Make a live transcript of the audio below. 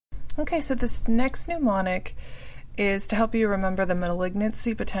Okay, so this next mnemonic is to help you remember the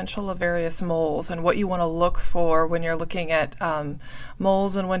malignancy potential of various moles and what you want to look for when you're looking at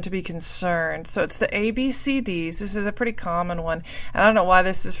moles and when to be concerned. So it's the ABCDs. This is a pretty common one. And I don't know why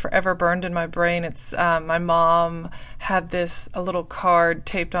this is forever burned in my brain. It's my mom had a little card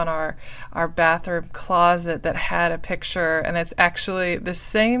taped on our bathroom closet that had a picture, and it's actually the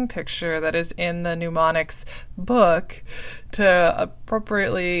same picture that is in the Mnemonics book to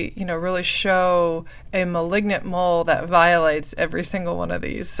appropriately, really show a malignant mole that violates every single one of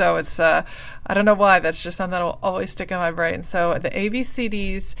these. So it's, I don't know why, that's just something that will always stick in my brain. So the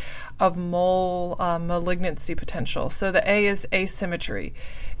ABCDs of mole malignancy potential. So the A is asymmetry.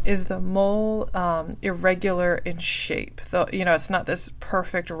 Is the mole irregular in shape? So, it's not this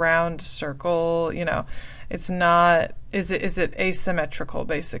perfect round circle, it's not, is it asymmetrical,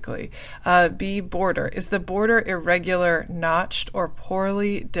 basically? B, border. Is the border irregular, notched, or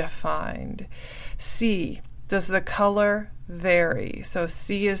poorly defined? C, does the color vary? So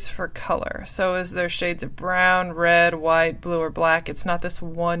C is for color. So is there shades of brown, red, white, blue, or black? It's not this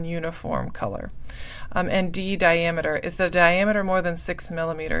one uniform color. And D, diameter. Is the diameter more than 6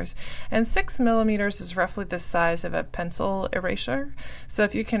 millimeters? And 6 millimeters is roughly the size of a pencil eraser. So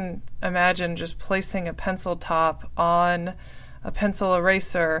if you can imagine just placing a pencil top on a pencil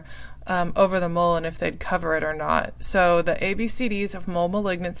eraser over the mole and if they'd cover it or not. So the ABCDs of mole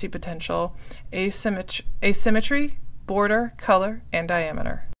malignancy potential: asymmetry, border, color, and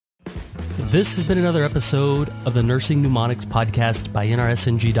diameter. This has been another episode of the Nursing Mnemonics podcast by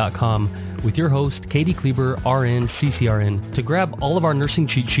NRSNG.com with your host, Katie Kleber, RN, CCRN. To grab all of our nursing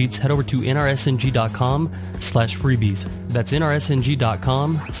cheat sheets, head over to NRSNG.com/freebies. That's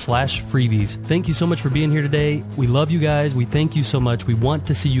NRSNG.com/freebies. Thank you so much for being here today. We love you guys. We thank you so much. We want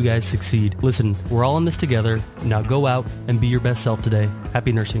to see you guys succeed. Listen, we're all in this together. Now go out and be your best self today.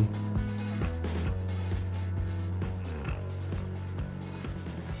 Happy nursing.